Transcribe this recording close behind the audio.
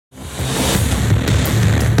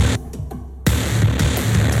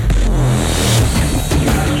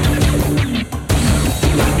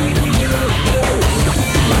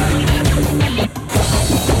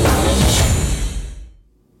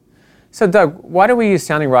So Doug, why do we use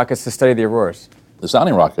sounding rockets to study the auroras? The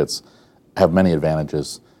sounding rockets have many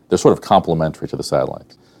advantages. They're sort of complementary to the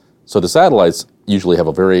satellites. So the satellites usually have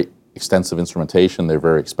a very extensive instrumentation, they're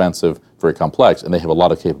very expensive, very complex, and they have a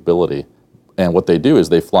lot of capability. And what they do is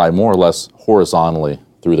they fly more or less horizontally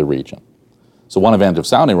through the region. So one advantage of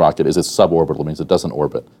sounding rocket is it's suborbital, means it doesn't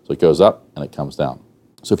orbit. So it goes up and it comes down.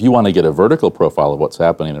 So if you want to get a vertical profile of what's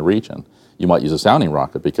happening in a region, you might use a sounding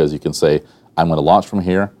rocket because you can say, I'm going to launch from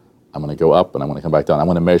here, I'm going to go up, and I'm going to come back down. I'm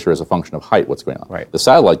going to measure as a function of height what's going on. Right. The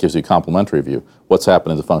satellite gives you a complementary view. What's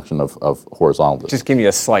happening as a function of horizontal distance. Just give me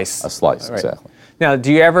a slice. A slice, right. Exactly. Now,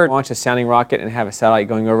 do you ever launch a sounding rocket and have a satellite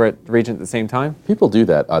going over the region at the same time? People do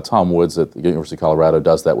that. Tom Woods at the University of Colorado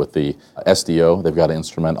does that with the SDO. They've got an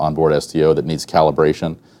instrument on board SDO that needs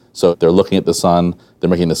calibration. So they're looking at the sun, they're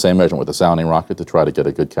making the same measurement with the sounding rocket to try to get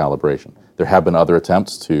a good calibration. There have been other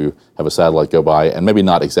attempts to have a satellite go by, and maybe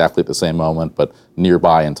not exactly at the same moment, but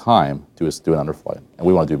nearby in time to do an underflight. And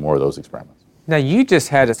we want to do more of those experiments. Now, you just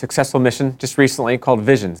had a successful mission just recently called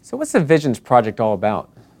VISIONS. So what's the VISIONS project all about?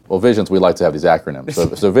 Well, VISIONS, we like to have these acronyms.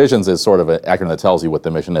 So VISIONS is sort of an acronym that tells you what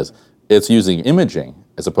the mission is. It's using imaging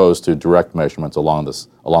as opposed to direct measurements along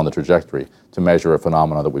the trajectory to measure a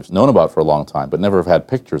phenomenon that we've known about for a long time but never have had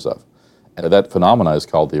pictures of. And that phenomena is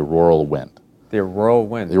called the auroral wind. The auroral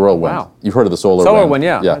wind. The auroral wind. Wow. You've heard of the solar wind. Solar wind,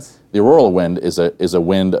 yeah. Yeah. The auroral wind is a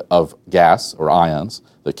wind of gas or ions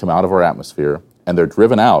that come out of our atmosphere, and they're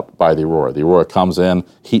driven out by the aurora. The aurora comes in,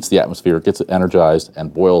 heats the atmosphere, gets it energized,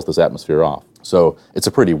 and boils this atmosphere off. So it's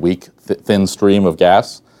a pretty weak, thin stream of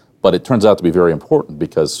gas, but it turns out to be very important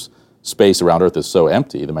because space around Earth is so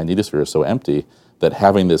empty, the magnetosphere is so empty, that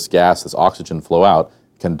having this gas, this oxygen flow out,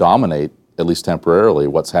 can dominate, at least temporarily,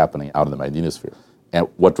 what's happening out in the magnetosphere. And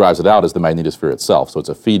what drives it out is the magnetosphere itself. So it's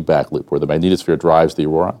a feedback loop where the magnetosphere drives the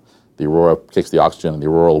aurora kicks the oxygen and the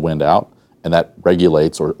auroral wind out, and that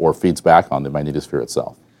regulates or feeds back on the magnetosphere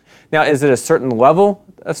itself. Now, is it a certain level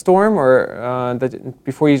of storm or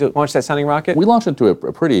before you launch that sounding rocket? We launched into a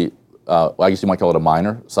pretty, I guess you might call it a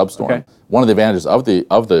minor substorm. Okay. One of the advantages of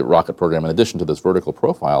the rocket program, in addition to this vertical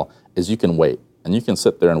profile, is you can wait. And you can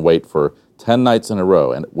sit there and wait for 10 nights in a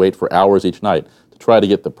row and wait for hours each night to try to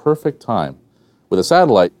get the perfect time. With a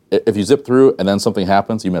satellite, if you zip through and then something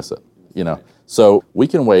happens, you miss it. So we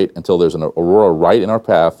can wait until there's an aurora right in our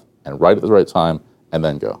path and right at the right time, and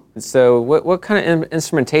then go. So what kind of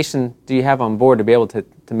instrumentation do you have on board to be able to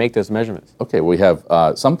make those measurements? Okay, we have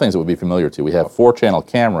some things that would be familiar to you. We have a 4-channel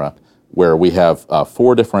camera where we have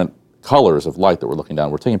 4 different colors of light that we're looking down.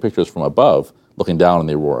 We're taking pictures from above, looking down on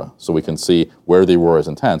the aurora, so we can see where the aurora is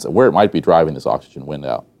intense and where it might be driving this oxygen wind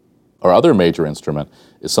out. Our other major instrument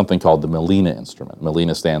is something called the MELINA instrument.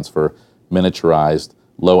 MELINA stands for Miniaturized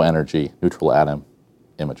Low Energy Neutral Atom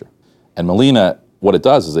Imager. And MELINA, what it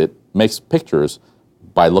does is it makes pictures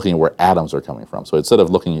by looking at where atoms are coming from. So instead of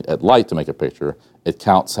looking at light to make a picture, it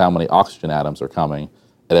counts how many oxygen atoms are coming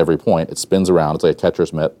at every point. It spins around, it's like a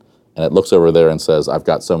catcher's mitt, and it looks over there and says, I've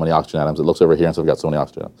got so many oxygen atoms. It looks over here and says, I've got so many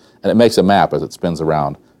oxygen atoms. And it makes a map as it spins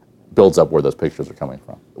around, builds up where those pictures are coming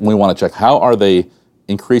from. We want to check how are they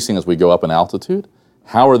increasing as we go up in altitude?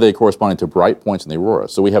 How are they corresponding to bright points in the aurora?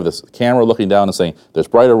 So we have this camera looking down and saying, there's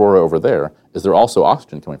bright aurora over there. Is there also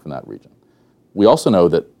oxygen coming from that region? We also know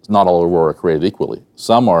that not all aurora are created equally.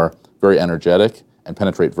 Some are very energetic and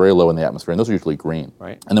penetrate very low in the atmosphere, and those are usually green.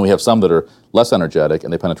 Right. And then we have some that are less energetic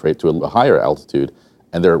and they penetrate to a higher altitude,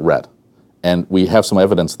 and they're red. And we have some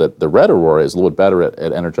evidence that the red aurora is a little bit better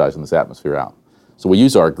at energizing this atmosphere out. So we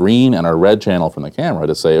use our green and our red channel from the camera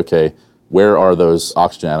to say, okay, where are those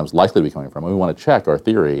oxygen atoms likely to be coming from? And we want to check our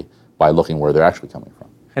theory by looking where they're actually coming from.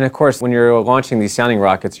 And of course, when you're launching these sounding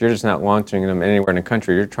rockets, you're just not launching them anywhere in the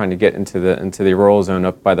country. You're trying to get into the auroral zone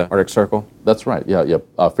up by the Arctic Circle. That's right. Yeah.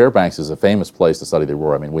 Fairbanks is a famous place to study the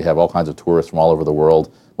aurora. I mean, we have all kinds of tourists from all over the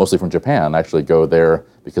world, mostly from Japan, actually go there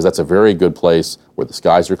because that's a very good place where the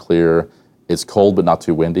skies are clear, it's cold but not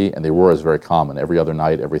too windy, and the aurora is very common every other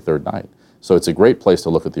night, every third night. So it's a great place to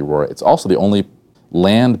look at the aurora. It's also the only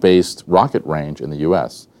land-based rocket range in the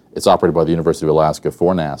U.S. It's operated by the University of Alaska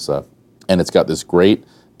for NASA, and it's got this great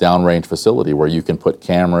downrange facility where you can put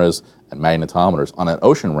cameras and magnetometers. On an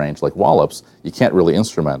ocean range like Wallops, you can't really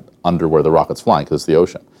instrument under where the rocket's flying because it's the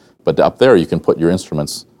ocean. But up there, you can put your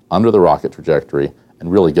instruments under the rocket trajectory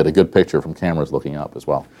and really get a good picture from cameras looking up as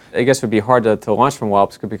well. I guess it would be hard to launch from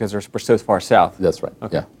Wallops because we're so far south. That's right.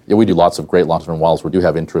 Okay. Yeah, we do lots of great launches from Wallops. We do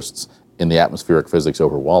have interests in the atmospheric physics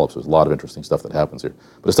over Wallops. There's a lot of interesting stuff that happens here.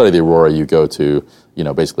 But to study the aurora, you go to,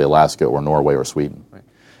 basically Alaska or Norway or Sweden. Right.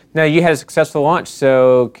 Now, you had a successful launch,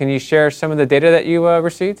 so can you share some of the data that you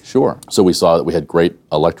received? Sure. So we saw that we had great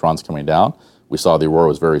electrons coming down. We saw the aurora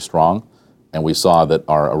was very strong. and we saw that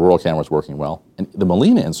our Aurora camera was working well. And the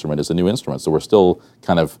Molina instrument is a new instrument, so we're still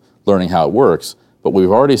kind of learning how it works, but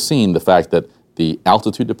we've already seen the fact that the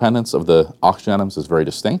altitude dependence of the oxygen atoms is very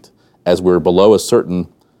distinct. As we're below a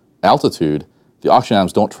certain altitude, the oxygen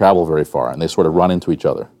atoms don't travel very far, and they sort of run into each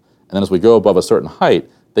other. And then as we go above a certain height,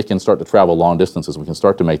 they can start to travel long distances. We can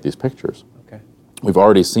start to make these pictures. Okay. We've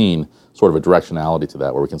already seen sort of a directionality to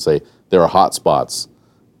that, where we can say there are hot spots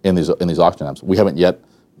in these oxygen atoms. We haven't yet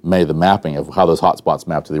made the mapping of how those hot spots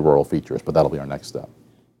map to the auroral features, but that'll be our next step.